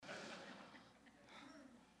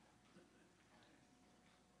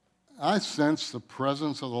I sense the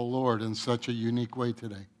presence of the Lord in such a unique way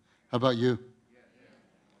today. How about you?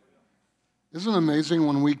 Isn't it amazing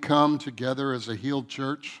when we come together as a healed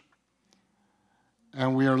church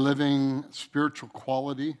and we are living spiritual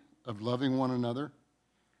quality of loving one another,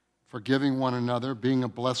 forgiving one another, being a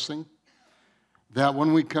blessing, that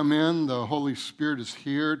when we come in, the Holy Spirit is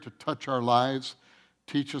here to touch our lives,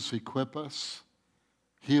 teach us, equip us,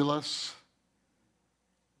 heal us.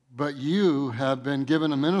 But you have been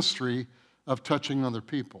given a ministry of touching other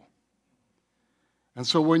people. And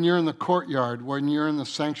so when you're in the courtyard, when you're in the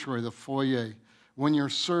sanctuary, the foyer, when you're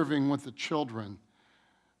serving with the children,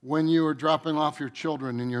 when you are dropping off your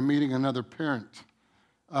children and you're meeting another parent,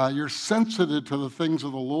 you're sensitive to the things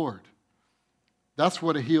of the Lord. That's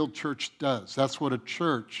what a healed church does. That's what a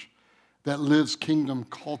church that lives kingdom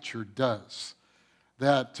culture does.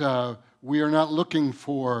 That we are not looking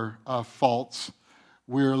for faults.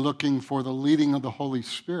 We're looking for the leading of the Holy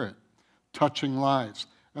Spirit, touching lives.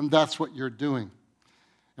 And that's what you're doing.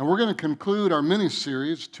 And we're going to conclude our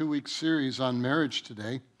mini-series, 2-week series on marriage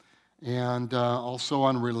today, and also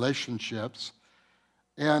on relationships.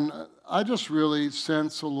 And I just really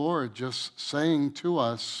sense the Lord just saying to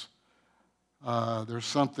us, there's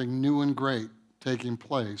something new and great taking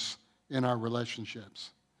place in our relationships.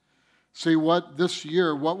 See, what this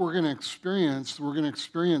year, what we're going to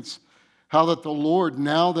experience how that the Lord,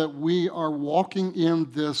 now that we are walking in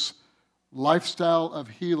this lifestyle of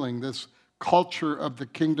healing, this culture of the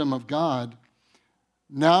kingdom of God,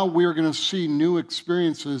 now we are going to see new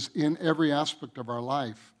experiences in every aspect of our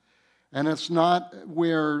life. And it's not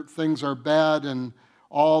where things are bad and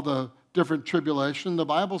all the different tribulation. The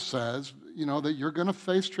Bible says, that you're going to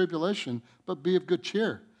face tribulation, but be of good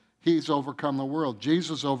cheer. He's overcome the world.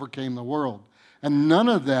 Jesus overcame the world. And none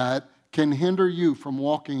of that can hinder you from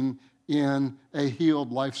walking in a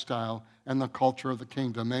healed lifestyle and the culture of the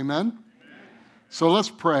kingdom. Amen? So let's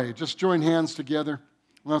pray. Just join hands together.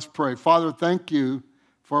 Let's pray. Father, thank you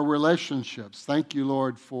for relationships. Thank you,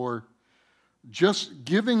 Lord, for just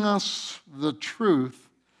giving us the truth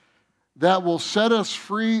that will set us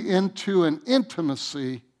free into an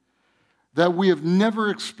intimacy that we have never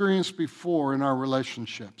experienced before in our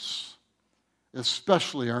relationships,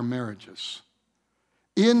 especially our marriages.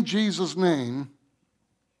 In Jesus' name,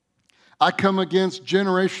 I come against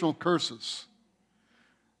generational curses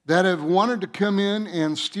that have wanted to come in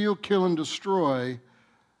and steal, kill, and destroy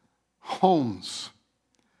homes.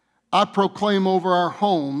 I proclaim over our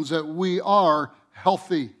homes that we are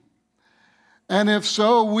healthy. And if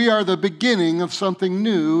so, we are the beginning of something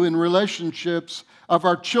new in relationships of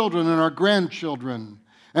our children and our grandchildren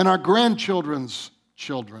and our grandchildren's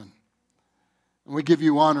children. And we give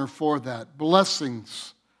you honor for that.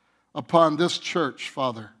 Blessings upon this church,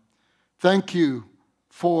 Father. Thank you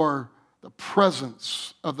for the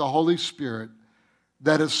presence of the Holy Spirit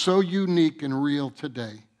that is so unique and real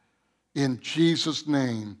today. In Jesus'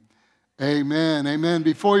 name, amen. Amen.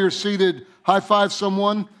 Before you're seated, high five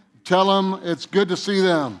someone. Tell them it's good to see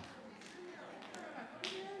them.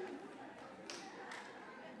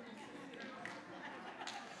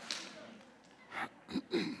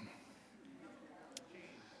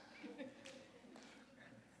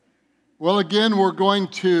 Well, again, we're going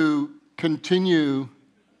to continue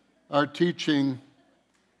our teaching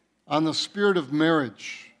on the spirit of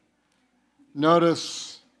marriage.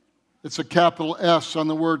 Notice it's a capital S on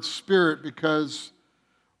the word spirit because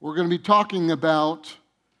we're going to be talking about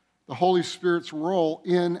the Holy Spirit's role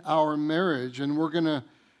in our marriage, and we're going to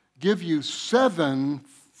give you 7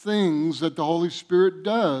 things that the Holy Spirit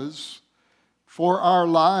does for our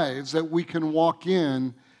lives that we can walk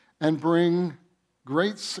in and bring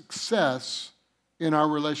great success in our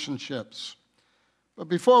relationships. But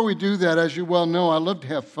before we do that, as you well know, I love to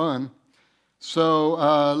have fun. So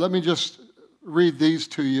let me just read these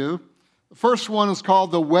to you. The first one is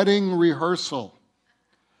called the wedding rehearsal.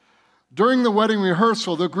 During the wedding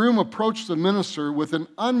rehearsal, the groom approached the minister with an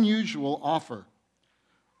unusual offer.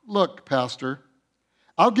 Look, Pastor,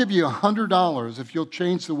 I'll give you $100 if you'll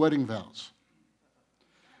change the wedding vows.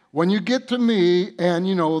 When you get to me and,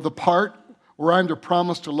 the part where I'm to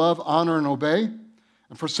promise to love, honor, and obey,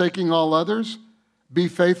 and forsaking all others, be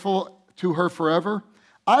faithful to her forever,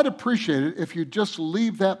 I'd appreciate it if you just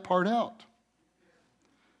leave that part out.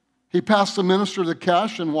 He passed the minister the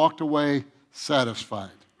cash and walked away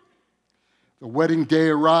satisfied. The wedding day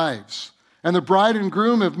arrives, and the bride and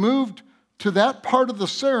groom have moved to that part of the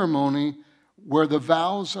ceremony where the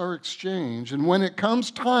vows are exchanged. And when it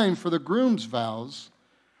comes time for the groom's vows,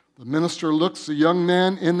 the minister looks the young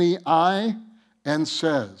man in the eye and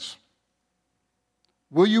says,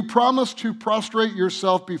 "Will you promise to prostrate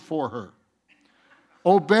yourself before her,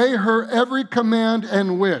 Obey her every command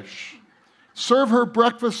and wish. Serve her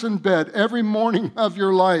breakfast in bed every morning of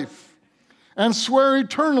your life. And swear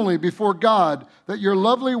eternally before God that your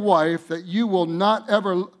lovely wife, that you will not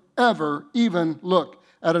ever even look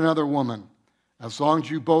at another woman, as long as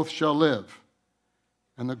you both shall live.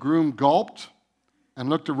 And the groom gulped and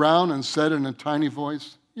looked around and said in a tiny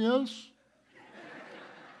voice, yes.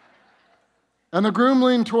 And the groom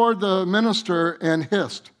leaned toward the minister and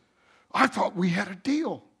hissed, I thought we had a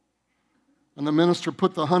deal. And the minister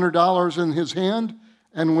put the $100 in his hand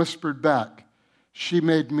and whispered back, she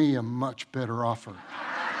made me a much better offer.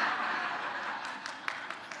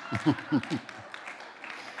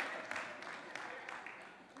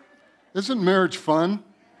 Isn't marriage fun?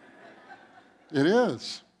 It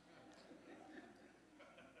is.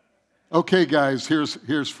 Okay, guys,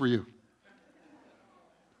 here's for you.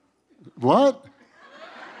 What?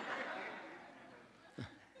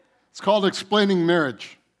 It's called Explaining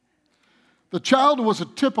Marriage. The child was a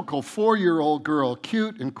typical 4-year-old girl,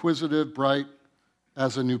 cute, inquisitive, bright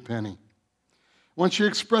as a new penny. When she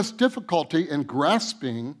expressed difficulty in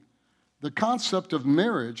grasping the concept of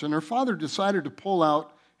marriage, and her father decided to pull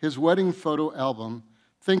out his wedding photo album,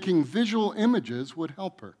 thinking visual images would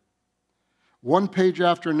help her. One page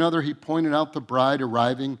after another, he pointed out the bride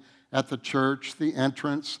arriving at the church, the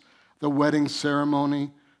entrance, the wedding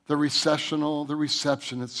ceremony, the recessional, the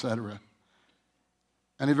reception, etc.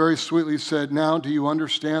 And he very sweetly said, now, do you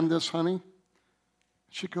understand this, honey?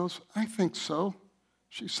 She goes, I think so.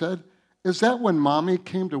 She said, is that when Mommy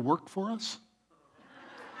came to work for us?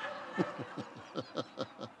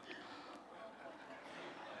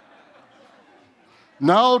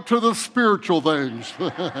 Now to the spiritual things.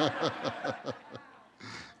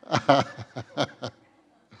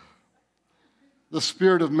 The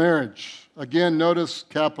spirit of marriage. Again, notice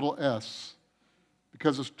capital S,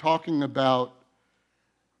 because it's talking about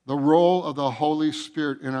the role of the Holy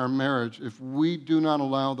Spirit in our marriage. If we do not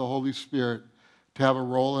allow the Holy Spirit to have a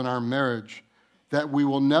role in our marriage, that we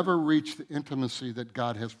will never reach the intimacy that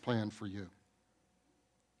God has planned for you.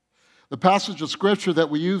 The passage of Scripture that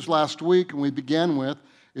we used last week and we began with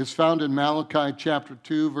is found in Malachi chapter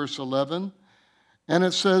 2, verse 11. And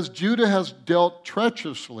it says, Judah has dealt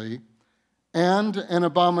treacherously, and an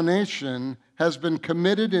abomination has been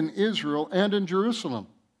committed in Israel and in Jerusalem.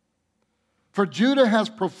 For Judah has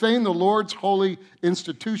profaned the Lord's holy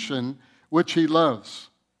institution, which he loves.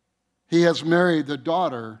 He has married the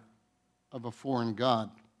daughter of a foreign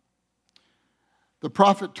god. The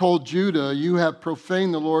prophet told Judah, you have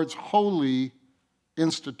profaned the Lord's holy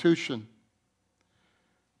institution.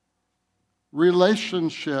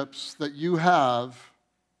 Relationships that you have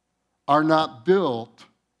are not built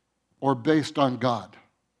or based on God.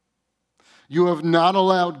 You have not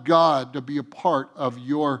allowed God to be a part of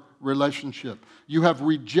your relationship. You have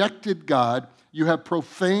rejected God. You have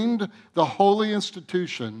profaned the holy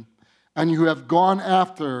institution, and you have gone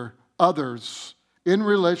after others in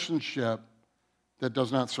relationship that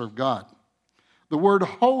does not serve God. The word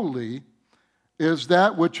holy is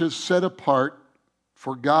that which is set apart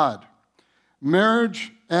for God.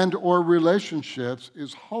 Marriage and or relationships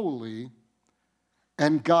is holy,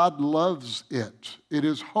 and God loves it. It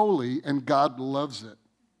is holy, and God loves it.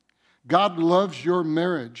 God loves your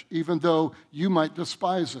marriage, even though you might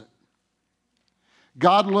despise it.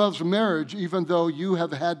 God loves marriage, even though you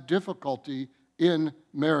have had difficulty in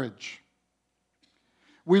marriage.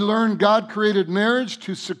 We learn God created marriage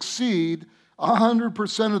to succeed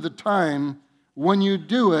 100% of the time when you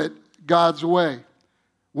do it God's way.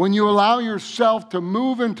 When you allow yourself to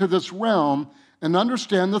move into this realm and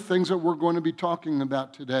understand the things that we're going to be talking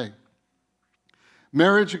about today.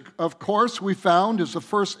 Marriage, of course, we found is the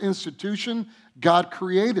first institution God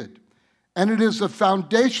created. And it is the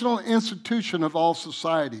foundational institution of all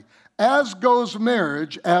society. As goes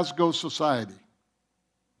marriage, as goes society.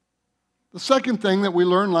 The second thing that we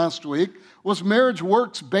learned last week was marriage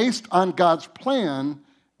works based on God's plan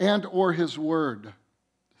and or his word.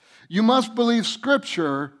 You must believe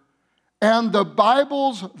Scripture and the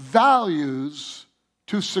Bible's values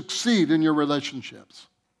to succeed in your relationships.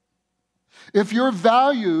 If your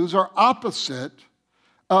values are opposite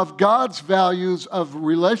of God's values of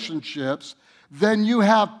relationships, then you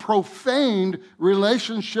have profaned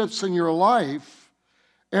relationships in your life,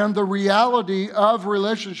 and the reality of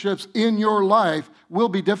relationships in your life will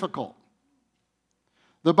be difficult.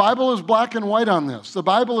 The Bible is black and white on this. The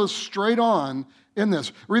Bible is straight on in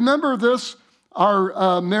this. Remember this,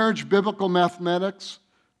 our marriage biblical mathematics?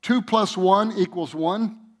 2 + 1 =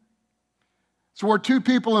 1. So where two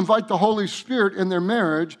people invite the Holy Spirit in their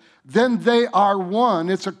marriage, then they are one.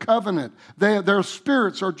 It's a covenant. Their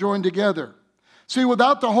spirits are joined together. See,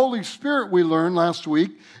 without the Holy Spirit, we learned last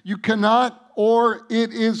week, you cannot, or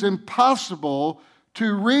it is impossible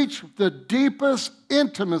to reach the deepest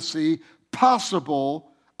intimacy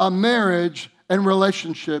possible a marriage and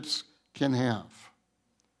relationships can have.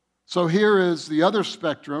 So here is the other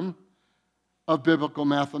spectrum of biblical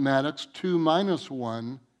mathematics. 2 minus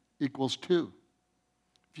 1 equals 2.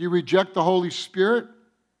 If you reject the Holy Spirit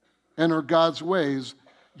and are God's ways,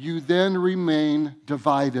 you then remain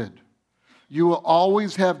divided. You will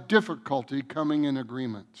always have difficulty coming in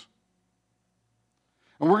agreement.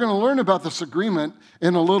 And we're going to learn about this agreement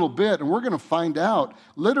in a little bit, and we're going to find out,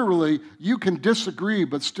 literally, you can disagree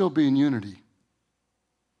but still be in unity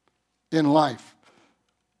in life.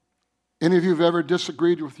 Any of you have ever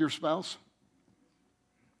disagreed with your spouse?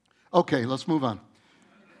 Okay, let's move on.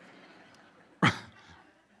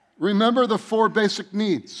 Remember the 4 basic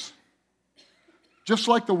needs, just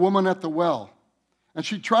like the woman at the well. And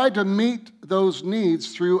she tried to meet those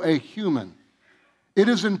needs through a human. It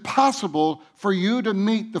is impossible for you to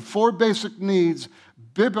meet the 4 basic needs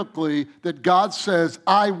biblically that God says,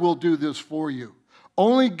 I will do this for you.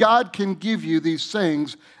 Only God can give you these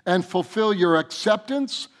things and fulfill your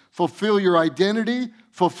acceptance, fulfill your identity,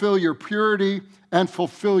 fulfill your purity, and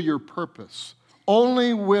fulfill your purpose.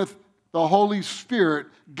 Only with the Holy Spirit,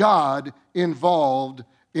 God, involved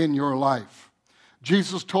in your life.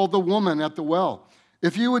 Jesus told the woman at the well,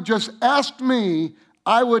 if you would just ask me,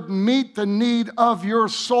 I would meet the need of your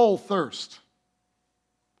soul thirst.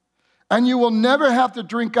 And you will never have to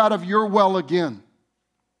drink out of your well again.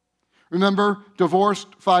 Remember, divorced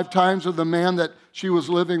 5 times of the man that she was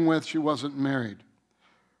living with, she wasn't married.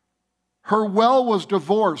 Her well was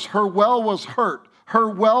divorce. Her well was hurt. Her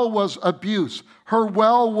well was abuse. Her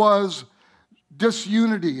well was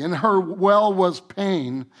disunity, and her well was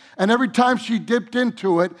pain. And every time she dipped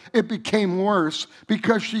into it, it became worse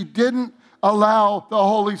because she didn't allow the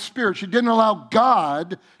Holy Spirit. She didn't allow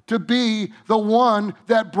God to be the one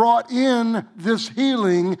that brought in this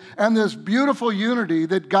healing and this beautiful unity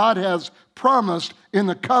that God has promised in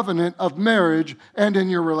the covenant of marriage and in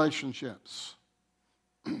your relationships.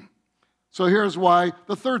 So here's why,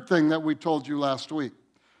 the third thing that we told you last week.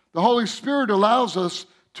 The Holy Spirit allows us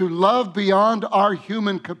to love beyond our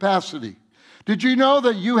human capacity. Did you know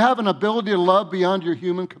that you have an ability to love beyond your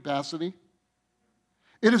human capacity?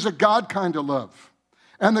 It is a God kind of love.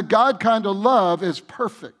 And the God kind of love is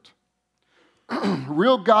perfect.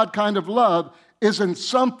 Real God kind of love isn't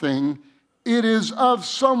something, it is of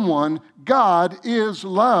someone. God is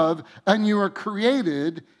love, and you are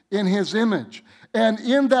created in His image. And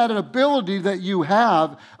in that ability that you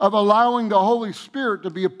have of allowing the Holy Spirit to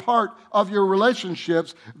be a part of your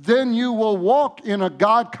relationships, then you will walk in a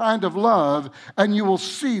God kind of love, and you will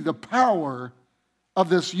see the power of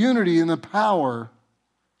this unity and the power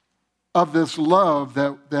of this love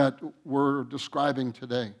that we're describing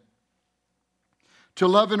today. To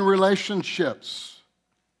love in relationships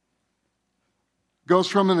goes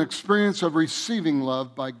from an experience of receiving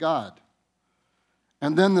love by God.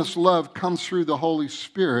 And then this love comes through the Holy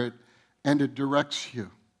Spirit and it directs you.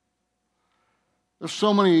 There's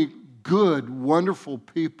so many good, wonderful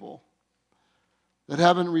people that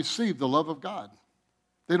haven't received the love of God.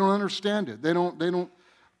 They don't understand it. They don't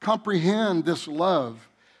comprehend this love.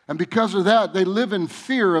 And because of that, they live in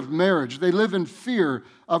fear of marriage. They live in fear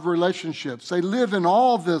of relationships. They live in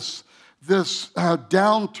all this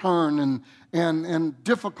downturn and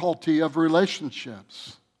difficulty of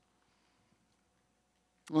relationships.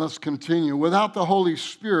 Let's continue. Without the Holy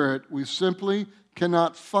Spirit, we simply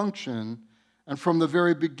cannot function. And from the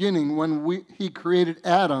very beginning, when He created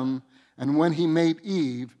Adam and when He made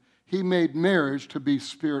Eve, He made marriage to be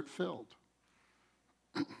Spirit-filled.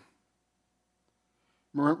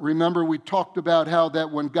 Remember, we talked about how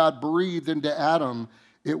that when God breathed into Adam,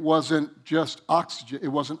 it wasn't just oxygen. It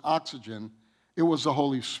wasn't oxygen. It was the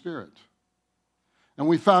Holy Spirit. And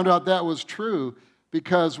we found out that was true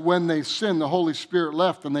because when they sinned, the Holy Spirit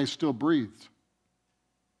left and they still breathed.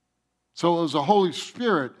 So it was the Holy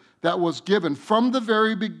Spirit that was given. From the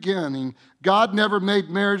very beginning, God never made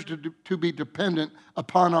marriage to be dependent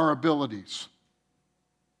upon our abilities.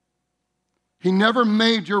 He never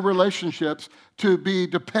made your relationships to be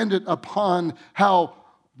dependent upon how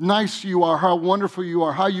nice you are, how wonderful you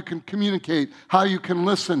are, how you can communicate, how you can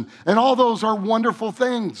listen. And all those are wonderful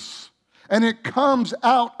things. And it comes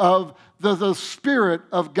out of the Spirit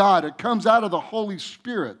of God. It comes out of the Holy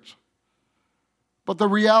Spirit. But the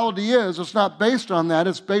reality is, it's not based on that.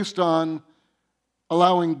 It's based on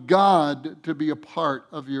allowing God to be a part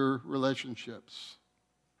of your relationships.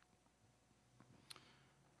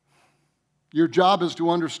 Your job is to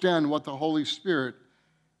understand what the Holy Spirit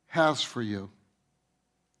has for you.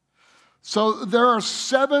 So there are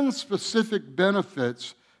 7 specific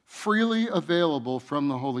benefits freely available from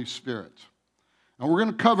the Holy Spirit. And we're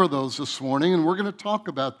going to cover those this morning, and we're going to talk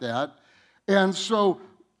about that. And so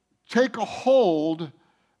take a hold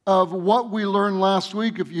of what we learned last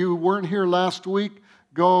week. If you weren't here last week,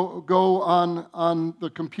 go on the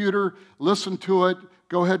computer, listen to it,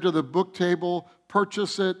 go ahead to the book table,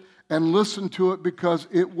 purchase it, and listen to it, because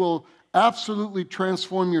it will absolutely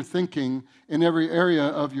transform your thinking in every area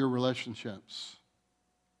of your relationships.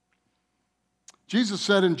 Jesus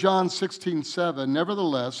said in John 16:7,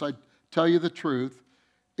 "Nevertheless, I tell you the truth,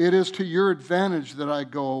 it is to your advantage that I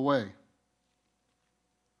go away."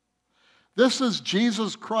 This is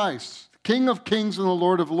Jesus Christ, King of kings and the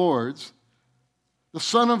Lord of lords. The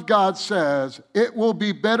Son of God says, "It will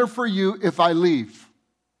be better for you if I leave."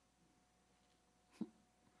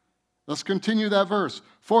 Let's continue that verse.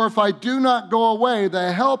 "For if I do not go away,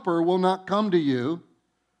 the Helper will not come to you.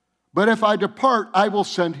 But if I depart, I will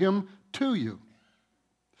send him to you."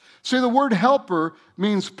 See, the word helper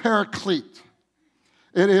means paraclete.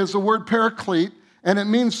 It is the word paraclete, and it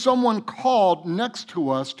means someone called next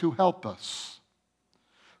to us to help us.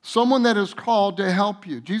 Someone that is called to help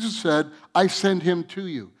you. Jesus said, "I send him to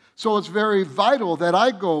you." So it's very vital that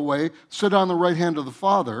I go away, sit on the right hand of the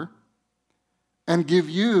Father, and give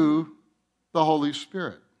you the Holy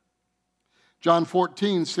Spirit. John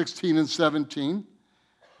 14:16 and 17.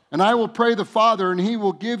 "And I will pray the Father, and he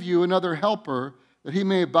will give you another helper, that he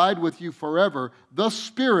may abide with you forever, the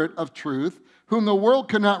Spirit of truth, whom the world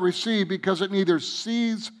cannot receive, because it neither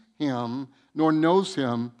sees him nor knows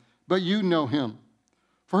him, but you know him.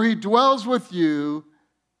 For he dwells with you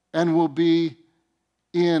and will be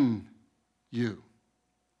in you."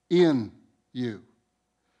 In you.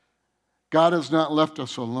 God has not left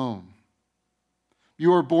us alone.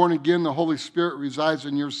 You are born again, the Holy Spirit resides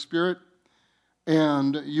in your spirit,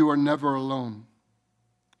 and you are never alone.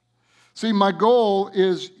 See, my goal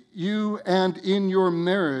is you and in your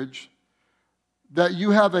marriage that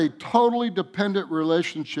you have a totally dependent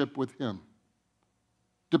relationship with him.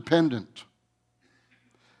 Dependent.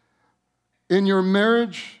 In your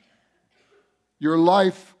marriage, your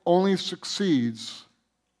life only succeeds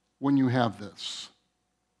when you have this.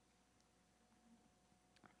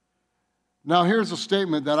 Now, here's a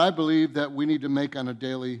statement that I believe that we need to make on a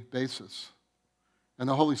daily basis. And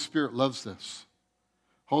the Holy Spirit loves this.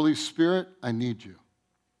 Holy Spirit, I need you.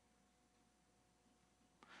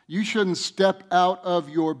 You shouldn't step out of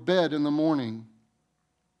your bed in the morning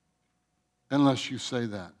unless you say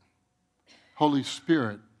that. Holy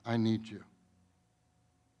Spirit, I need you.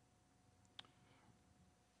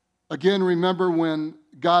 Again, remember when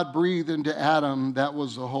God breathed into Adam, that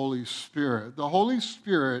was the Holy Spirit. The Holy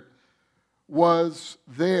Spirit was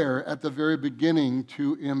there at the very beginning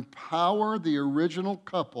to empower the original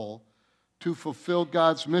couple to fulfill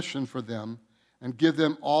God's mission for them and give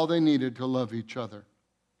them all they needed to love each other.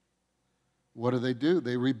 What do?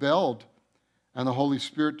 They rebelled, and the Holy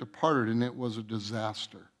Spirit departed, and it was a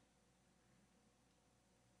disaster.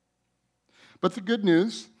 But the good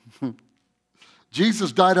news,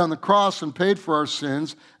 Jesus died on the cross and paid for our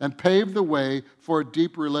sins and paved the way for a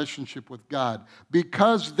deep relationship with God.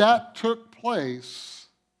 Because that took place,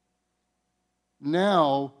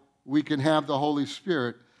 now we can have the Holy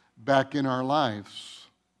Spirit back in our lives.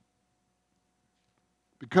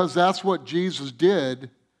 Because that's what Jesus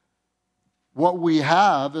did. What we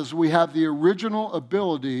have is we have the original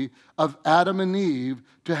ability of Adam and Eve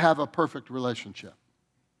to have a perfect relationship.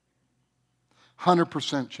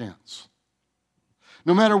 100% chance.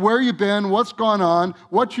 No matter where you've been, what's gone on,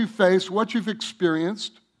 what you face, what you've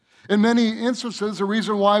experienced. In many instances, the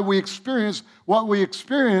reason why we experience what we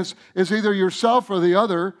experience is either yourself or the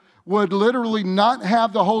other would literally not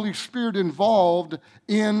have the Holy Spirit involved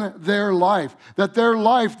in their life. That their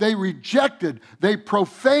life, they rejected, they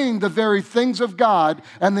profaned the very things of God,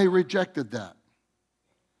 and they rejected that.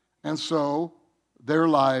 And so, there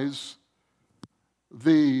lies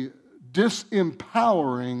the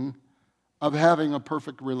disempowering of having a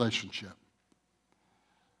perfect relationship.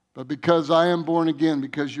 But because I am born again,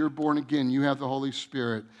 because you're born again, you have the Holy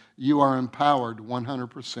Spirit, you are empowered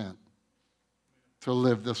 100% to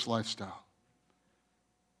live this lifestyle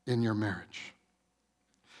in your marriage.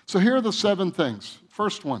 So here are the 7 things.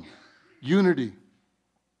 First one, unity.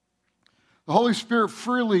 The Holy Spirit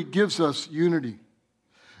freely gives us unity.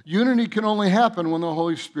 Unity can only happen when the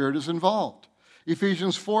Holy Spirit is involved.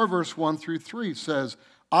 Ephesians 4, verse 1 through 3 says,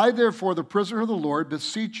 "I, therefore, the prisoner of the Lord,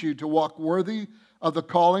 beseech you to walk worthy of the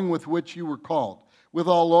calling with which you were called, with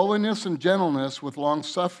all lowliness and gentleness, with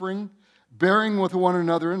long-suffering, bearing with one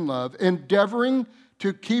another in love, endeavoring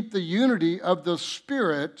to keep the unity of the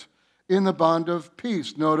Spirit in the bond of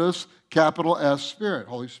peace. Notice capital S Spirit,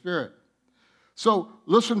 Holy Spirit. So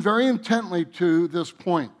listen very intently to this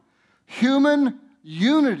point. Human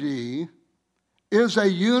unity is a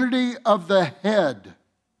unity of the head.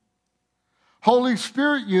 Holy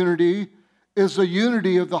Spirit unity is a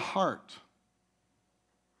unity of the heart.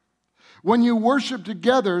 When you worship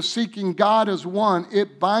together, seeking God as one,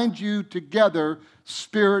 it binds you together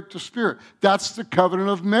spirit to spirit. That's the covenant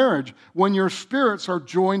of marriage. When your spirits are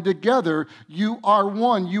joined together, you are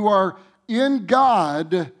one. You are in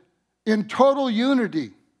God in total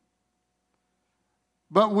unity.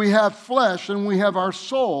 But we have flesh and we have our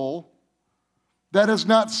soul that is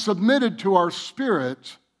not submitted to our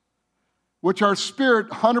spirit, which our spirit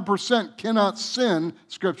 100% cannot sin,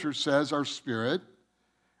 Scripture says, our spirit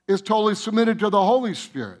is totally submitted to the Holy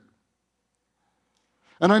Spirit.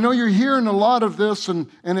 And I know you're hearing a lot of this, and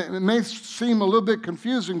it may seem a little bit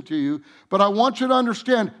confusing to you, but I want you to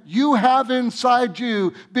understand, you have inside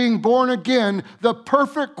you, being born again, the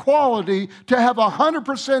perfect quality to have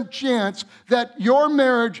 100% chance that your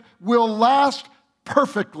marriage will last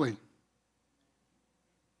perfectly.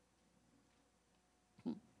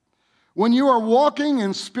 When you are walking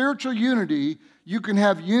in spiritual unity, you can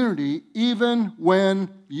have unity even when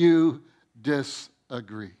you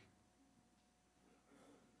disagree.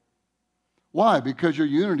 Why? Because your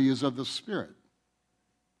unity is of the Spirit.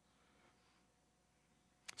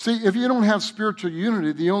 See, if you don't have spiritual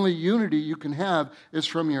unity, the only unity you can have is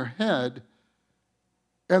from your head.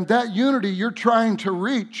 And that unity you're trying to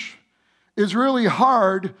reach is really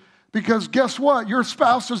hard because guess what? Your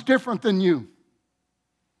spouse is different than you.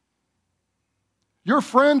 Your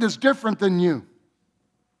friend is different than you.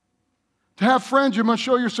 To have friends, you must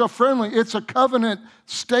show yourself friendly. It's a covenant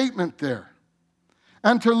statement there.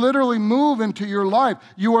 And to literally move into your life.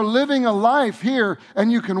 You are living a life here,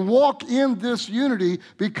 and you can walk in this unity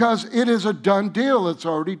because it is a done deal. It's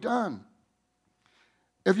already done.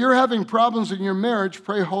 If you're having problems in your marriage,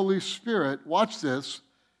 pray, Holy Spirit, watch this,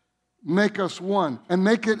 make us one. And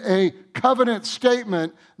make it a covenant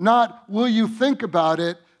statement, not will you think about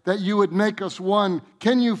it, that you would make us one.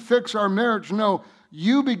 Can you fix our marriage? No.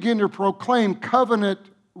 You begin to proclaim covenant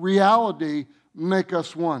reality, make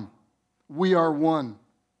us one. We are one.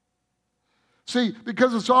 See,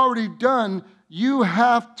 because it's already done, you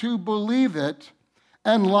have to believe it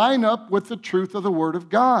and line up with the truth of the Word of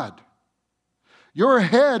God. Your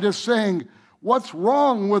head is saying, what's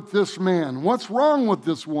wrong with this man? What's wrong with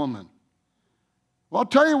this woman? Well, I'll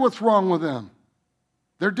tell you what's wrong with them.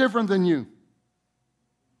 They're different than you.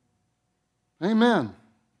 Amen.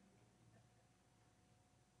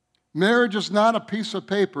 Marriage is not a piece of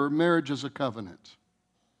paper. Marriage is a covenant.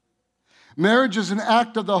 Marriage is an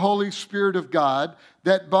act of the Holy Spirit of God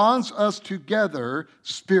that bonds us together,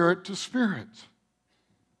 spirit to spirit.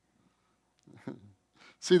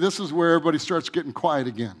 See, this is where everybody starts getting quiet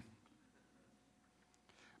again.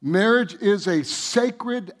 Marriage is a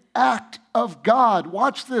sacred act of God.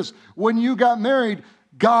 Watch this. When you got married,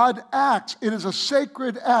 God acts. It is a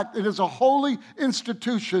sacred act. It is a holy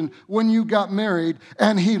institution when you got married,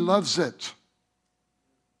 and He loves it.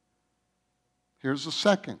 Here's the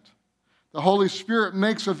second. The Holy Spirit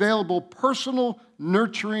makes available personal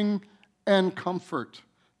nurturing and comfort.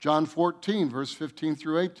 John 14, verse 15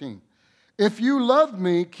 through 18. If you love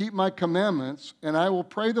me, keep my commandments, and I will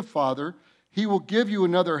pray the Father. He will give you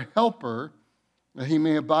another helper, that He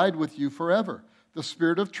may abide with you forever. The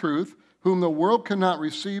Spirit of truth, whom the world cannot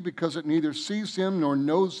receive because it neither sees Him nor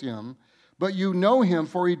knows Him, but you know Him,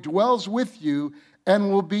 for He dwells with you and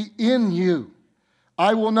will be in you.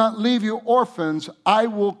 I will not leave you orphans, I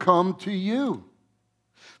will come to you.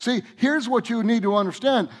 See, here's what you need to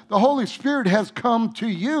understand. The Holy Spirit has come to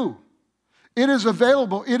you. It is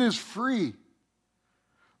available, it is free.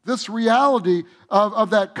 This reality of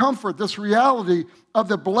that comfort, this reality of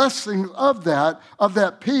the blessing of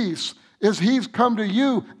that peace, is He's come to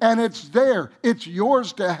you and it's there. It's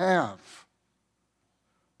yours to have.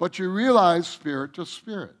 But you realize spirit to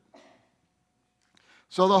spirit.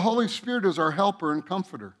 So the Holy Spirit is our helper and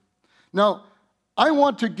comforter. Now, I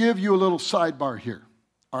want to give you a little sidebar here,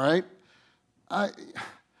 all right?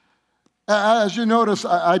 As you notice,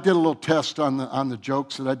 I did a little test on the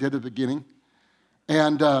jokes that I did at the beginning.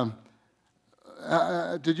 And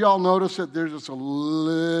did you all notice that there's just a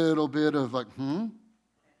little bit of like,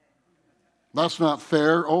 that's not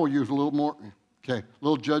fair. Oh, use a little more. Okay, a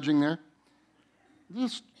little judging there.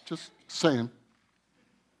 Just saying.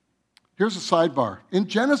 Here's a sidebar. In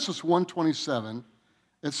Genesis 1:27,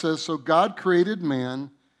 it says, so God created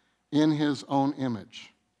man in His own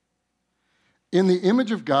image. In the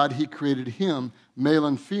image of God, He created him. Male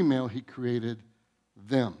and female, He created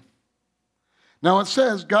them. Now it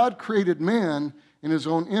says God created man in his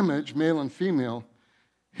own image, male and female.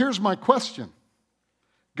 Here's my question.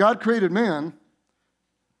 God created man.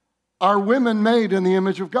 Are women made in the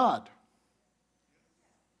image of God?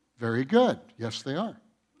 Very good. Yes, they are.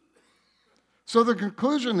 So the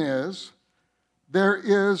conclusion is there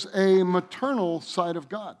is a maternal side of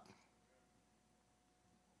God.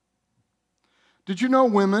 Did you know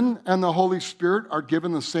women and the Holy Spirit are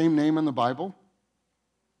given the same name in the Bible?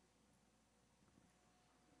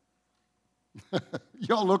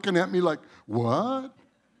 Y'all looking at me like, what?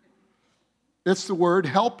 It's the word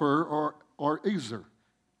helper or Ezer,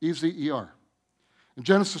 E-Z-E-R. In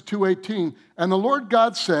Genesis 2:18, and the Lord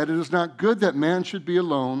God said, it is not good that man should be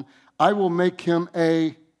alone. I will make him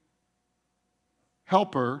a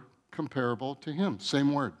helper comparable to him.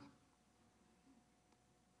 Same word.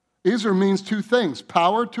 Ezer means two things: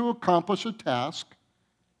 power to accomplish a task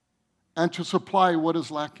and to supply what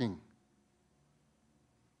is lacking.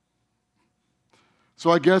 So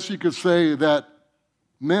I guess you could say that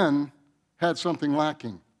men had something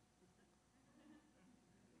lacking.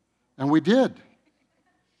 And we did.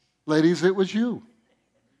 Ladies, it was you.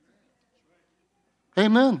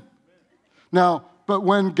 Amen. Now, but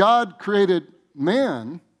when God created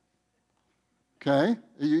man, okay,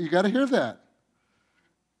 you got to hear that.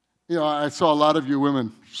 You know, I saw a lot of you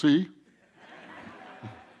women, see?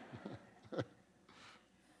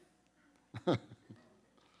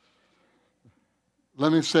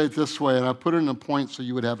 Let me say it this way, and I put it in a point so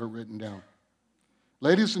you would have it written down.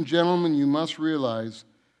 Ladies and gentlemen, you must realize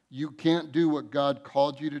you can't do what God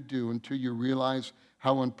called you to do until you realize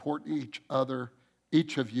how important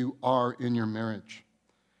each of you are in your marriage.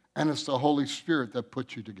 And it's the Holy Spirit that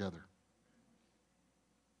puts you together.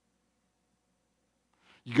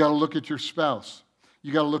 You got to look at your spouse.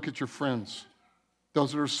 You got to look at your friends,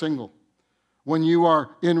 those that are single. When you are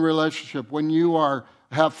in relationship, when you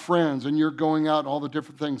have friends and you're going out, all the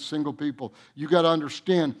different things, single people, you got to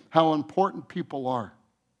understand how important people are.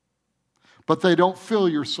 But they don't fill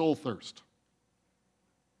your soul thirst.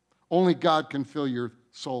 Only God can fill your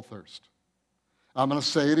soul thirst. I'm going to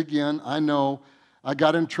say it again. I know I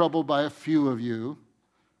got in trouble by a few of you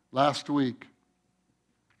last week.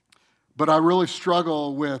 But I really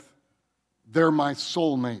struggle with, they're my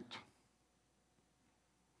soulmate.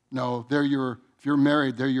 No, if you're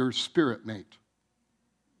married, they're your spirit mate.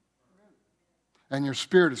 And your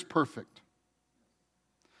spirit is perfect.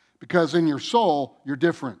 Because in your soul, you're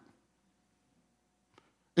different.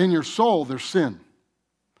 In your soul, there's sin.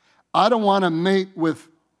 I don't want to mate with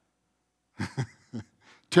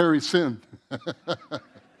Terry Sin.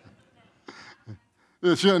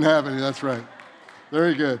 It shouldn't have any, that's right.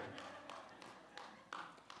 Very good.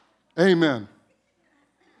 Amen.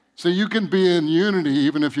 So you can be in unity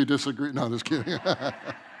even if you disagree. No, just kidding.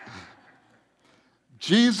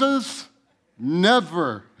 Jesus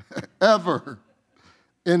never, ever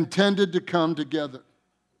intended to come together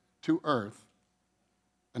to earth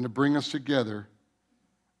and to bring us together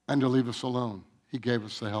and to leave us alone. He gave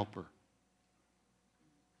us the helper.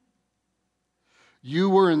 You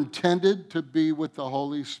were intended to be with the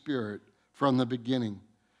Holy Spirit from the beginning,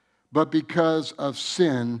 but because of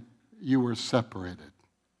sin, you were separated.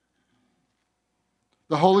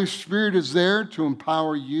 The Holy Spirit is there to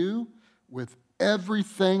empower you with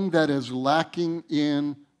everything that is lacking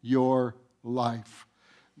in your life.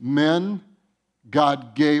 Men,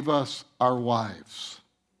 God gave us our wives.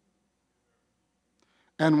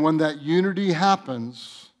 And when that unity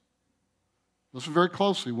happens, listen very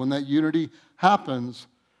closely, when that unity happens,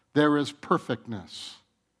 there is perfectness.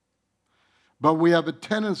 But we have a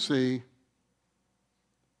tendency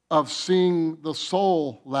of seeing the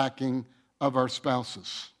soul lacking of our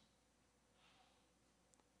spouses.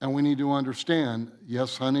 And we need to understand,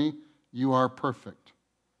 yes, honey, you are perfect,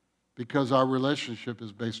 because our relationship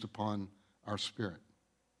is based upon our spirit.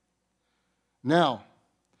 Now,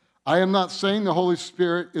 I am not saying the Holy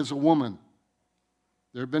Spirit is a woman.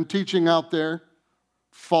 There have been teaching out there,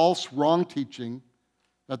 false, wrong teaching,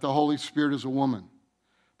 that the Holy Spirit is a woman.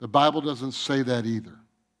 The Bible doesn't say that either,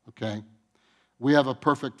 okay? We have a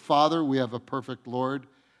perfect Father, we have a perfect Lord,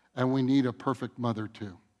 and we need a perfect mother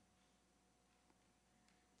too.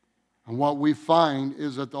 And what we find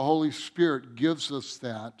is that the Holy Spirit gives us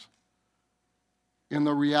that in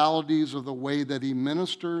the realities of the way that He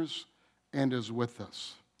ministers and is with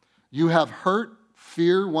us. You have hurt,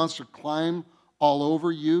 fear wants to climb all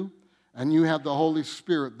over you, and you have the Holy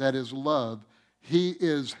Spirit that is love. He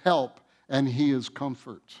is help, and He is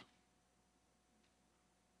comfort.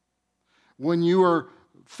 When you are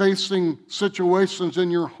facing situations in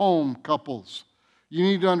your home, couples, You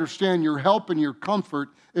need to understand your help and your comfort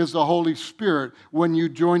is the Holy Spirit when you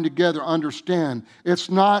join together. Understand, it's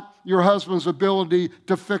not your husband's ability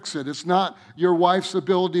to fix it. It's not your wife's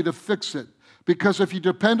ability to fix it. Because if you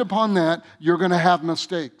depend upon that, you're going to have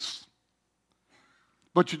mistakes.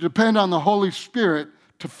 But you depend on the Holy Spirit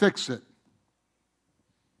to fix it.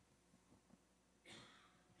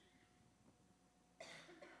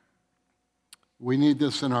 We need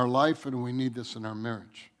this in our life, and we need this in our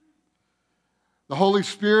marriage. The Holy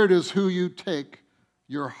Spirit is who you take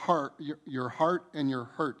your heart and your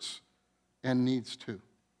hurts and needs to.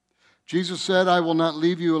 Jesus said, I will not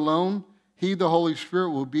leave you alone. He, the Holy Spirit,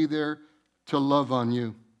 will be there to love on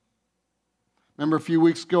you. Remember a few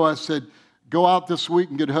weeks ago I said, go out this week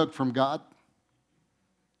and get a hug from God.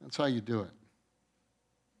 That's how you do it.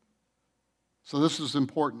 So this is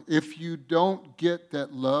important. If you don't get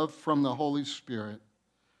that love from the Holy Spirit,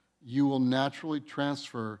 you will naturally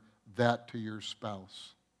transfer that to your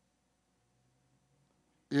spouse.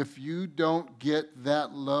 If you don't get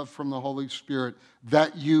that love from the Holy Spirit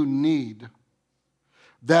that you need,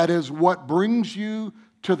 that is what brings you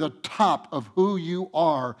to the top of who you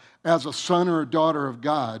are as a son or a daughter of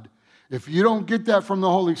God. If you don't get that from the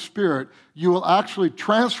Holy Spirit, you will actually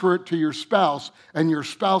transfer it to your spouse, and your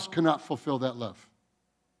spouse cannot fulfill that love.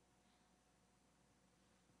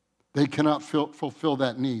 They cannot fulfill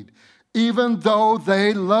that need, even though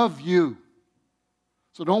they love you.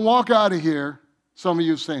 So don't walk out of here, some of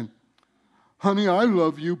you saying, honey, I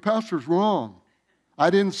love you. Pastor's wrong. I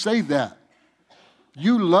didn't say that.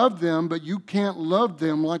 You love them, but you can't love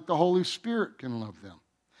them like the Holy Spirit can love them.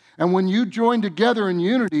 And when you join together in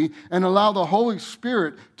unity and allow the Holy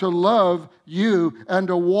Spirit to love you and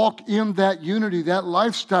to walk in that unity, that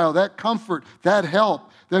lifestyle, that comfort, that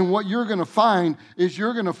help, then what you're going to find is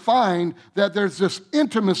you're going to find that there's this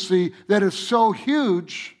intimacy that is so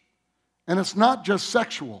huge, and it's not just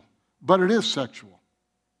sexual, but it is sexual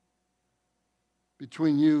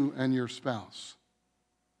between you and your spouse.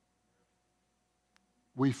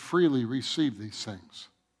 We freely receive these things.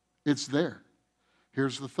 It's there.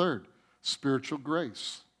 Here's the third, spiritual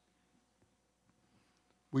grace.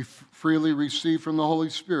 We freely receive from the Holy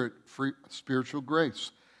Spirit spiritual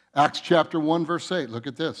grace. Acts chapter 1, verse 8, look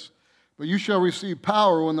at this. But you shall receive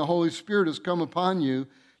power when the Holy Spirit has come upon you.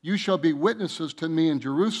 You shall be witnesses to me in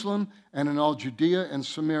Jerusalem and in all Judea and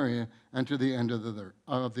Samaria and to the end of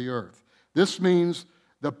the earth. This means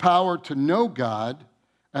the power to know God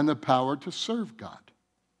and the power to serve God.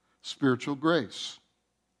 Spiritual grace.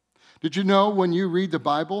 Did you know when you read the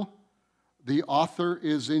Bible, the author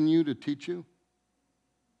is in you to teach you?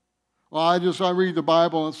 Well, I read the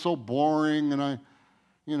Bible and it's so boring, and have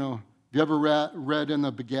you ever read in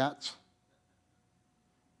the begats?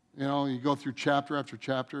 You go through chapter after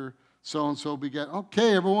chapter, so-and-so begat.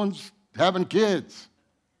 Okay, everyone's having kids.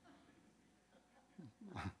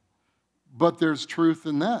 But there's truth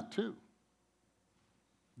in that too.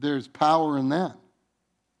 There's power in that.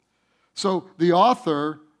 So the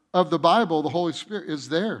author of the Bible, the Holy Spirit, is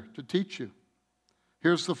there to teach you.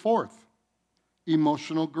 Here's the fourth,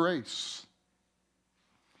 emotional grace.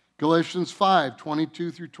 Galatians 5,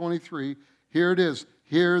 22 through 23. Here it is.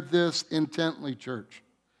 Hear this intently, church.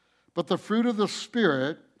 But the fruit of the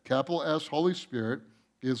Spirit, capital S, Holy Spirit,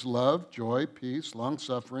 is love, joy, peace,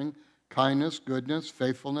 long-suffering, kindness, goodness,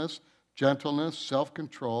 faithfulness, gentleness,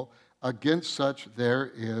 self-control. Against such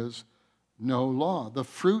there is no law. The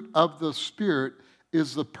fruit of the Spirit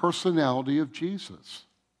is the personality of Jesus.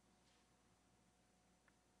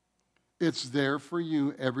 It's there for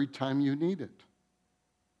you every time you need it.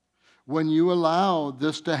 When you allow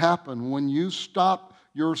this to happen, when you stop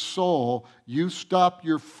your soul, you stop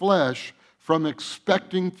your flesh from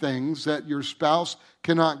expecting things that your spouse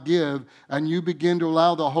cannot give, and you begin to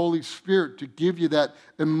allow the Holy Spirit to give you that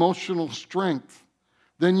emotional strength,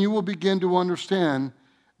 then you will begin to understand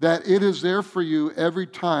that it is there for you every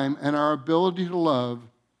time, and our ability to love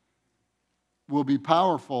will be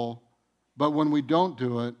powerful, but when we don't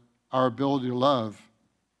do it, our ability to love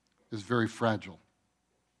is very fragile.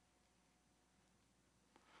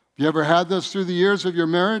 Have you ever had this through the years of your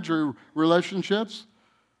marriage or relationships?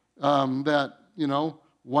 That,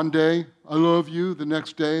 one day, I love you, the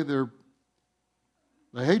next day,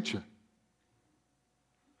 they hate you.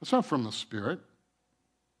 It's not from the Spirit.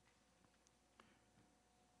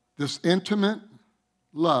 This intimate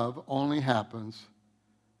love only happens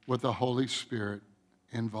with the Holy Spirit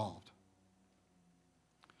involved.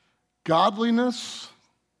 Godliness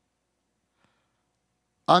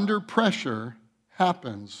under pressure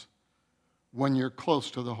happens when you're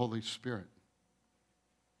close to the Holy Spirit.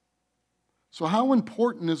 So how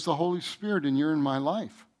important is the Holy Spirit in your and my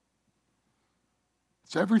life?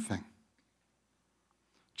 It's everything.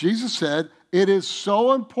 Jesus said, it is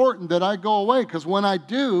so important that I go away, because when I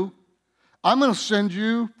do, I'm going to send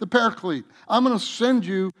you the Paraclete. I'm going to send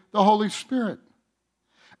you the Holy Spirit.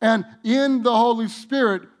 And in the Holy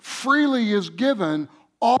Spirit, freely is given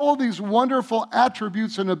all these wonderful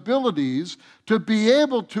attributes and abilities to be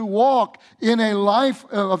able to walk in a life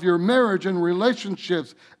of your marriage and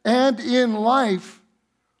relationships, and in life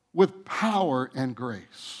with power and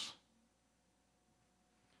grace.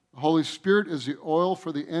 The Holy Spirit is the oil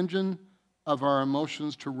for the engine of our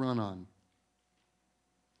emotions to run on.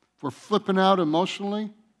 If we're flipping out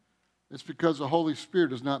emotionally, it's because the Holy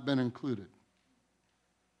Spirit has not been included.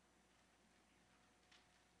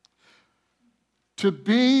 To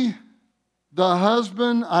be the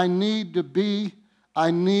husband I need to be,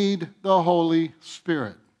 I need the Holy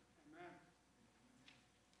Spirit.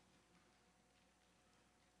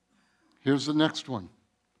 Here's the next one.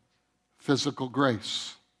 Physical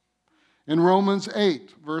grace. In Romans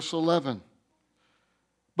 8, verse 11.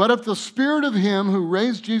 But if the Spirit of Him who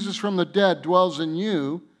raised Jesus from the dead dwells in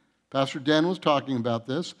you, Pastor Dan was talking about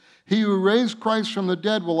this, He who raised Christ from the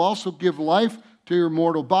dead will also give life to your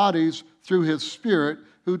mortal bodies through His Spirit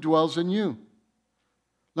who dwells in you.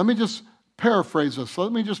 Let me just paraphrase this.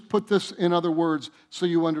 Let me just put this in other words so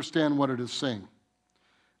you understand what it is saying.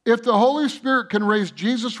 If the Holy Spirit can raise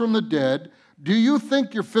Jesus from the dead, do you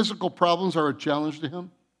think your physical problems are a challenge to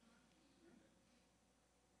Him?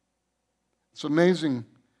 It's amazing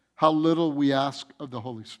how little we ask of the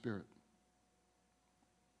Holy Spirit.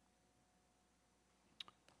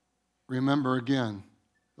 Remember again,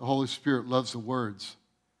 the Holy Spirit loves the words,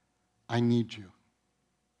 I need you.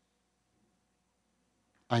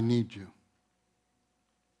 I need you.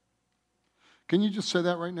 Can you just say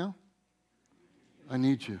that right now? I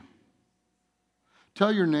need you.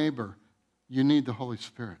 Tell your neighbor, you need the Holy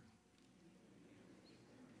Spirit.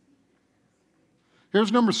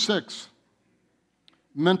 Here's number 6.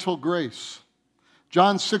 Mental grace.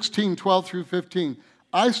 John 16, 12 through 15.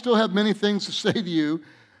 I still have many things to say to you,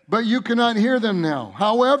 but you cannot hear them now.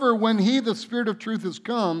 However, when He, the Spirit of truth, has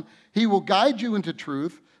come, He will guide you into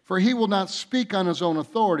truth, for He will not speak on His own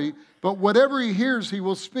authority, but whatever He hears, He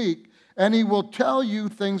will speak, and He will tell you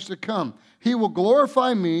things to come. He will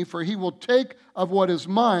glorify me, for He will take of what is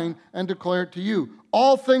mine and declare it to you.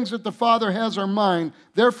 All things that the Father has are mine.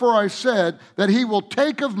 Therefore I said that He will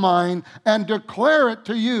take of mine and declare it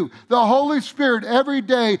to you. The Holy Spirit every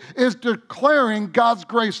day is declaring God's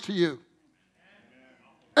grace to you.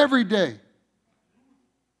 Every day.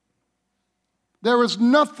 There is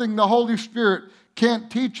nothing the Holy Spirit can't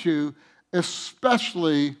teach you,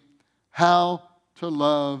 especially how to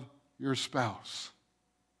love your spouse.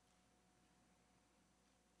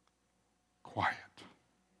 Quiet.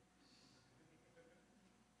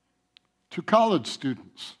 To college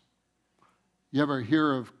students, you ever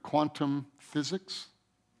hear of quantum physics?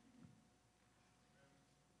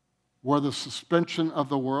 Where the suspension of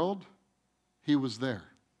the world, He was there.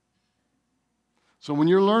 So when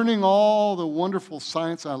you're learning all the wonderful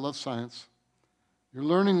science, I love science, you're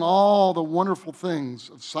learning all the wonderful things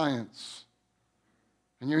of science,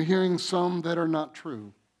 and you're hearing some that are not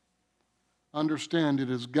true, understand it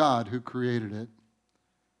is God who created it,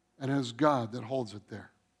 and it is God that holds it there.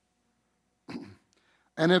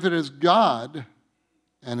 And if it is God,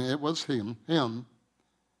 and it was Him,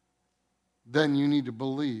 then you need to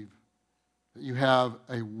believe that you have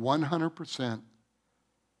a 100%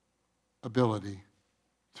 ability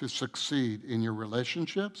to succeed in your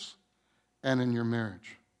relationships and in your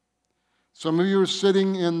marriage. Some of you are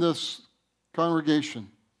sitting in this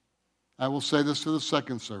congregation. I will say this to the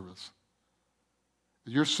second service.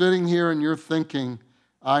 You're sitting here and you're thinking,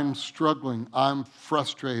 I'm struggling, I'm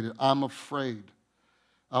frustrated, I'm afraid.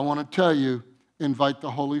 I want to tell you, invite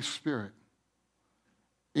the Holy Spirit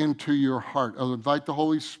into your heart. Invite the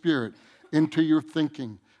Holy Spirit into your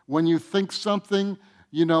thinking. When you think something,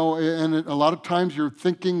 you know, and a lot of times your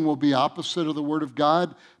thinking will be opposite of the Word of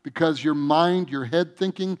God because your mind, your head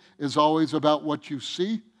thinking is always about what you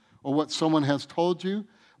see or what someone has told you.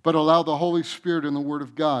 But allow the Holy Spirit and the Word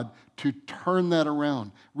of God to turn that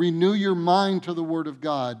around. Renew your mind to the Word of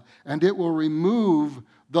God, and it will remove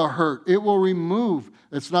the hurt.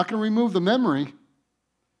 It's not going to remove the memory,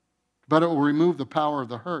 but it will remove the power of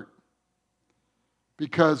the hurt.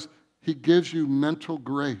 Because He gives you mental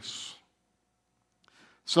grace.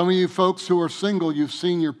 Some of you folks who are single, you've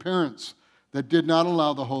seen your parents that did not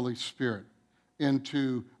allow the Holy Spirit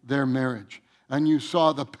into their marriage. And you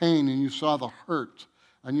saw the pain, and you saw the hurt,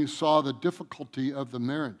 and you saw the difficulty of the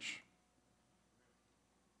marriage.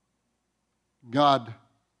 God,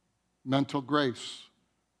 mental grace,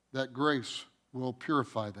 that grace will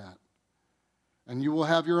purify that. And you will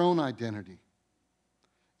have your own identity.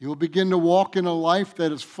 You will begin to walk in a life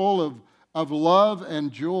that is full of love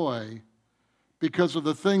and joy because of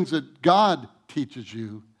the things that God teaches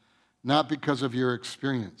you, not because of your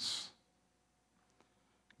experience.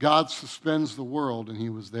 God suspends the world, and he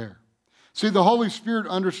was there. See, the Holy Spirit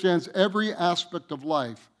understands every aspect of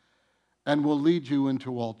life and will lead you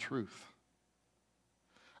into all truth.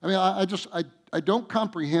 I mean, I don't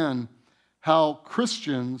comprehend how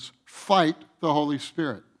Christians fight the Holy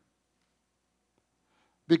Spirit.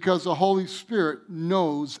 Because the Holy Spirit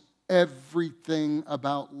knows everything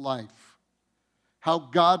about life, how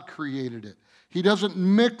God created it. He doesn't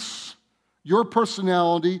mix your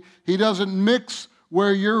personality. He doesn't mix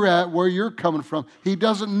where you're at, where you're coming from. He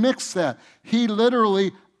doesn't mix that. He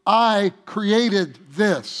literally, I created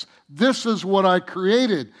this. This is what I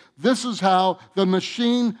created. This is how the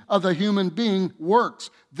machine of the human being works.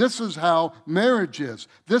 This is how marriage is.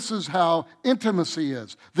 This is how intimacy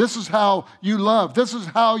is. This is how you love. This is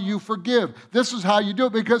how you forgive. This is how you do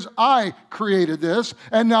it because I created this,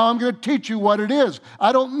 and now I'm going to teach you what it is.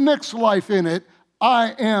 I don't mix life in it.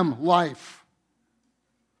 I am life.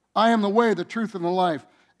 I am the way, the truth, and the life,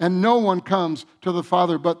 and no one comes to the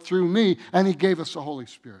Father but through me, and he gave us the Holy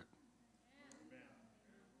Spirit.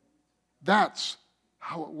 That's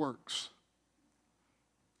how it works.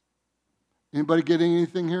 Anybody getting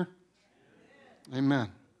anything here?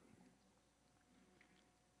 Amen.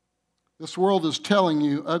 This world is telling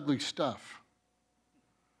you ugly stuff,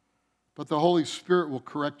 but the Holy Spirit will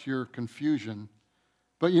correct your confusion.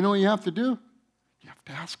 But you know what you have to do? You have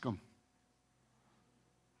to ask him.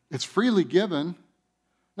 It's freely given.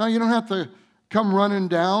 Now, you don't have to come running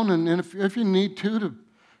down, and if you need to,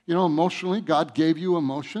 emotionally, God gave you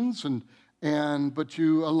emotions, but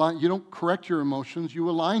you don't correct your emotions. You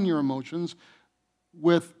align your emotions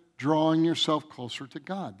with drawing yourself closer to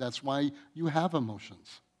God. That's why you have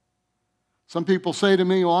emotions. Some people say to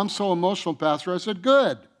me, "Oh, I'm so emotional, Pastor." I said,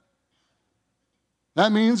 "Good.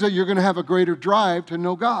 That means that you're going to have a greater drive to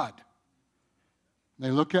know God."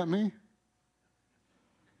 They look at me.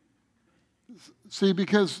 See,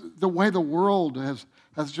 because the way the world has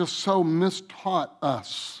just so mistaught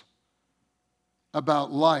us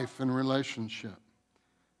about life and relationship.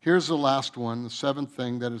 Here's the last one, the seventh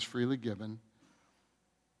thing that is freely given.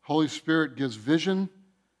 Holy Spirit gives vision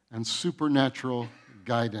and supernatural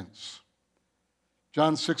guidance.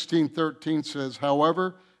 John 16:13 says,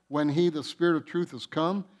 "However, when he, the Spirit of truth, has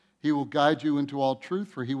come, he will guide you into all truth,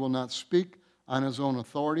 for he will not speak on his own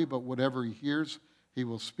authority, but whatever he hears, he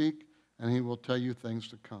will speak, and he will tell you things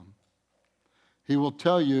to come." He will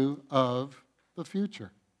tell you of the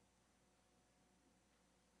future.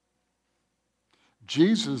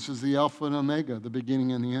 Jesus is the Alpha and Omega, the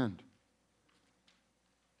beginning and the end.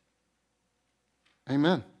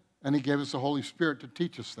 Amen. And he gave us the Holy Spirit to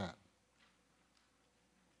teach us that.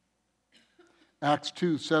 Acts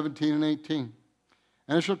 2:17 and 18.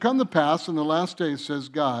 "And it shall come to pass in the last days, says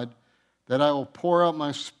God, that I will pour out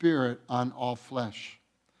my Spirit on all flesh.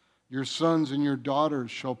 Your sons and your daughters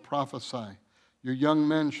shall prophesy. Your young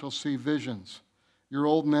men shall see visions. Your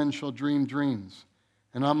old men shall dream dreams.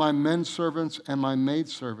 And on my men servants and my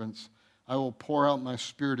maidservants I will pour out my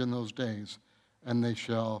Spirit in those days, and they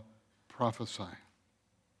shall prophesy."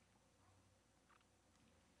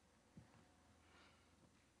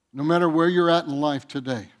 No matter where you're at in life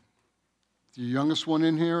today, the youngest one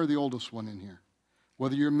in here or the oldest one in here,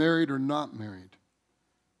 whether you're married or not married,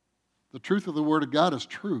 the truth of the Word of God is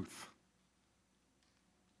truth.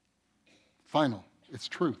 Final. It's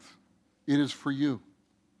truth. It is for you.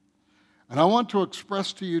 And I want to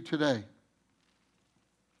express to you today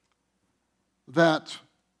that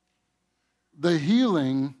the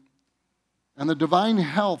healing and the divine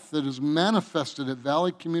health that is manifested at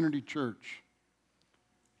Valley Community Church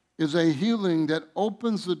is a healing that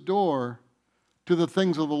opens the door to the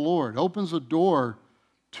things of the Lord, opens the door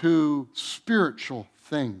to spiritual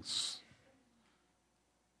things,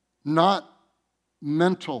 not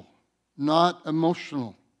mental, not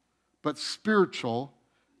emotional, but spiritual,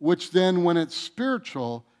 which then, when it's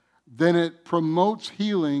spiritual, then it promotes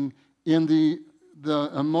healing in the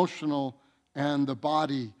emotional and the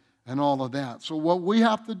body and all of that. So what we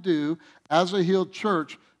have to do as a healed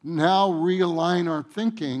church, now realign our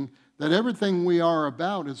thinking that everything we are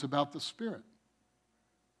about is about the Spirit.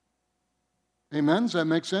 Amen? Does that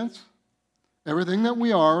make sense? Everything that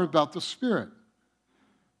we are about the Spirit.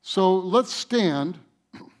 So let's stand,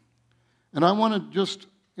 and I want to just,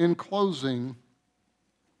 in closing,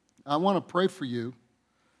 I want to pray for you,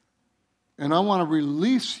 and I want to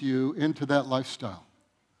release you into that lifestyle.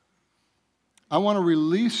 I want to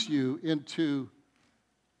release you into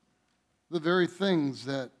the very things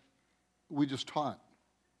that we just taught.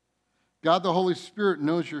 God, the Holy Spirit,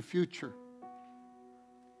 knows your future.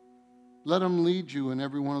 Let him lead you in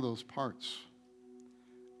every one of those parts,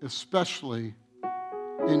 especially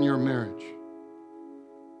in your marriage.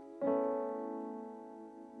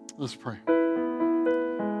 Let's pray.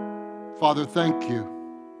 Father, thank you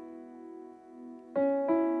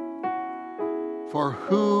for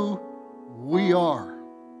who we are,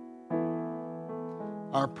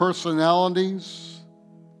 our personalities,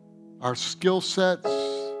 our skill sets,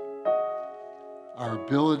 our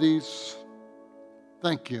abilities.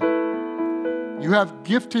 Thank you. You have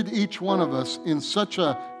gifted each one of us in such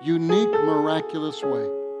a unique, miraculous way.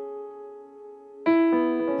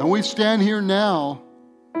 And we stand here now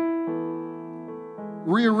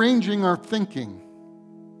rearranging our thinking,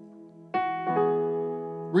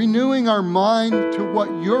 renewing our mind to what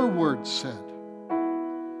your word said.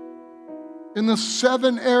 In the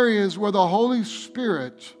 7 areas where the Holy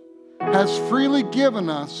Spirit has freely given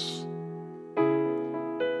us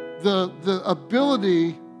the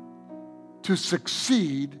ability to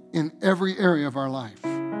succeed in every area of our life.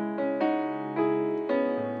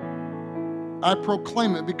 I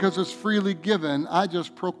proclaim it because it's freely given. I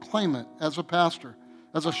just proclaim it as a pastor,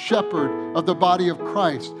 as a shepherd of the body of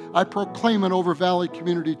Christ. I proclaim it over Valley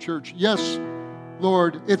Community Church. Yes,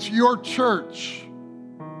 Lord, it's your church.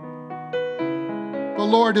 But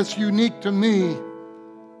Lord, it's unique to me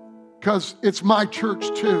because it's my church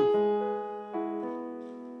too.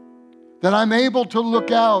 That I'm able to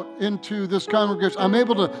look out into this congregation. I'm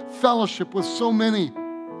able to fellowship with so many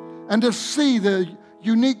and to see the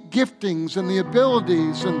unique giftings and the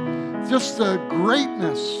abilities and just the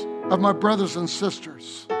greatness of my brothers and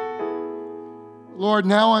sisters. Lord,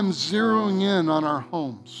 now I'm zeroing in on our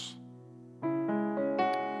homes.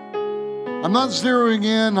 I'm not zeroing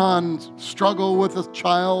in on struggle with a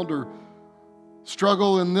child or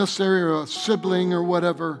struggle in this area, a sibling or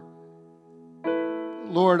whatever.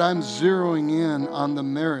 Lord, I'm zeroing in on the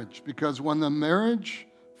marriage, because when the marriage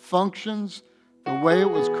functions the way it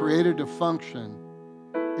was created to function,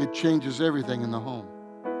 it changes everything in the home.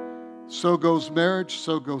 So goes marriage,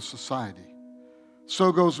 so goes society.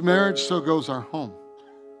 So goes marriage, so goes our home.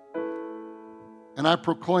 And I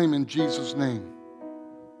proclaim in Jesus' name,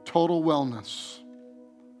 total wellness.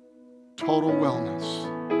 Total wellness.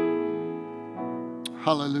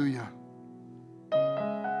 Hallelujah.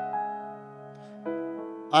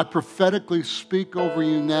 I prophetically speak over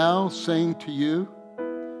you now, saying to you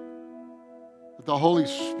that the Holy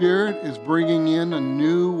Spirit is bringing in a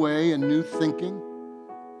new way, a new thinking.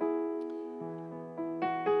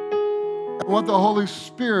 And what the Holy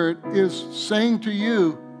Spirit is saying to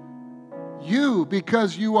you,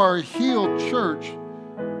 because you are a healed church,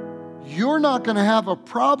 you're not going to have a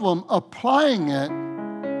problem applying it.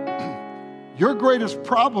 Your greatest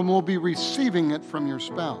problem will be receiving it from your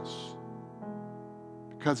spouse.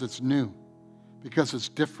 Because it's new, because it's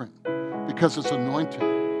different, because it's anointed.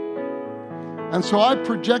 And so I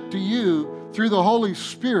project to you through the Holy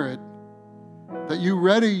Spirit that you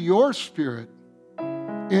ready your spirit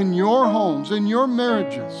in your homes, in your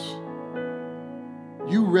marriages.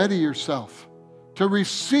 You ready yourself to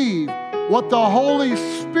receive what the Holy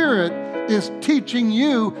Spirit is teaching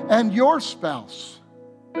you and your spouse.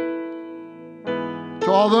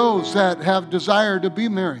 To all those that have desire to be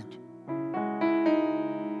married,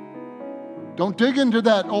 don't dig into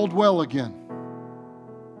that old well again.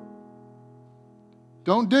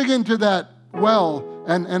 Don't dig into that well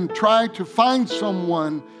and try to find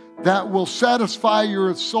someone that will satisfy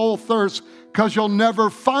your soul thirst, because you'll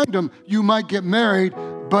never find them. You might get married,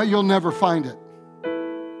 but you'll never find it.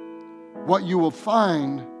 What you will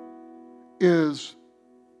find is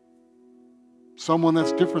someone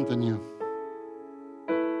that's different than you.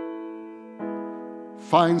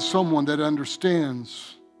 Find someone that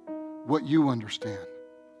understands what you understand.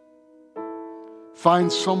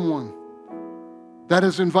 Find someone that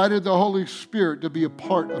has invited the Holy Spirit to be a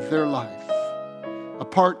part of their life, a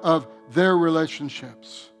part of their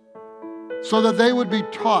relationships, so that they would be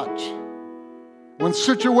taught when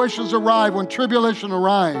situations arrive, when tribulation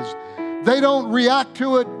arrives, they don't react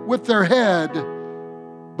to it with their head,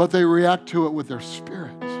 but they react to it with their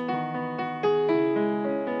spirit.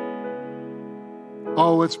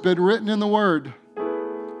 Oh, it's been written in the Word.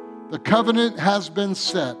 The covenant has been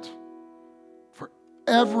set for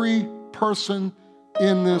every person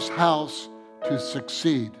in this house to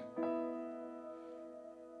succeed.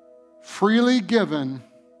 Freely given,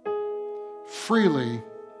 freely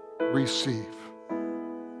receive.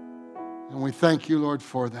 And we thank you, Lord,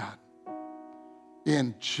 for that.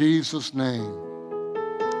 In Jesus' name.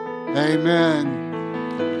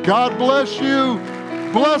 Amen. God bless you.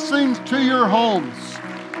 Blessings to your homes.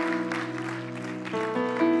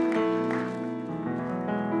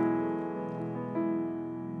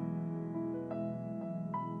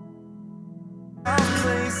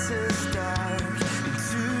 Places that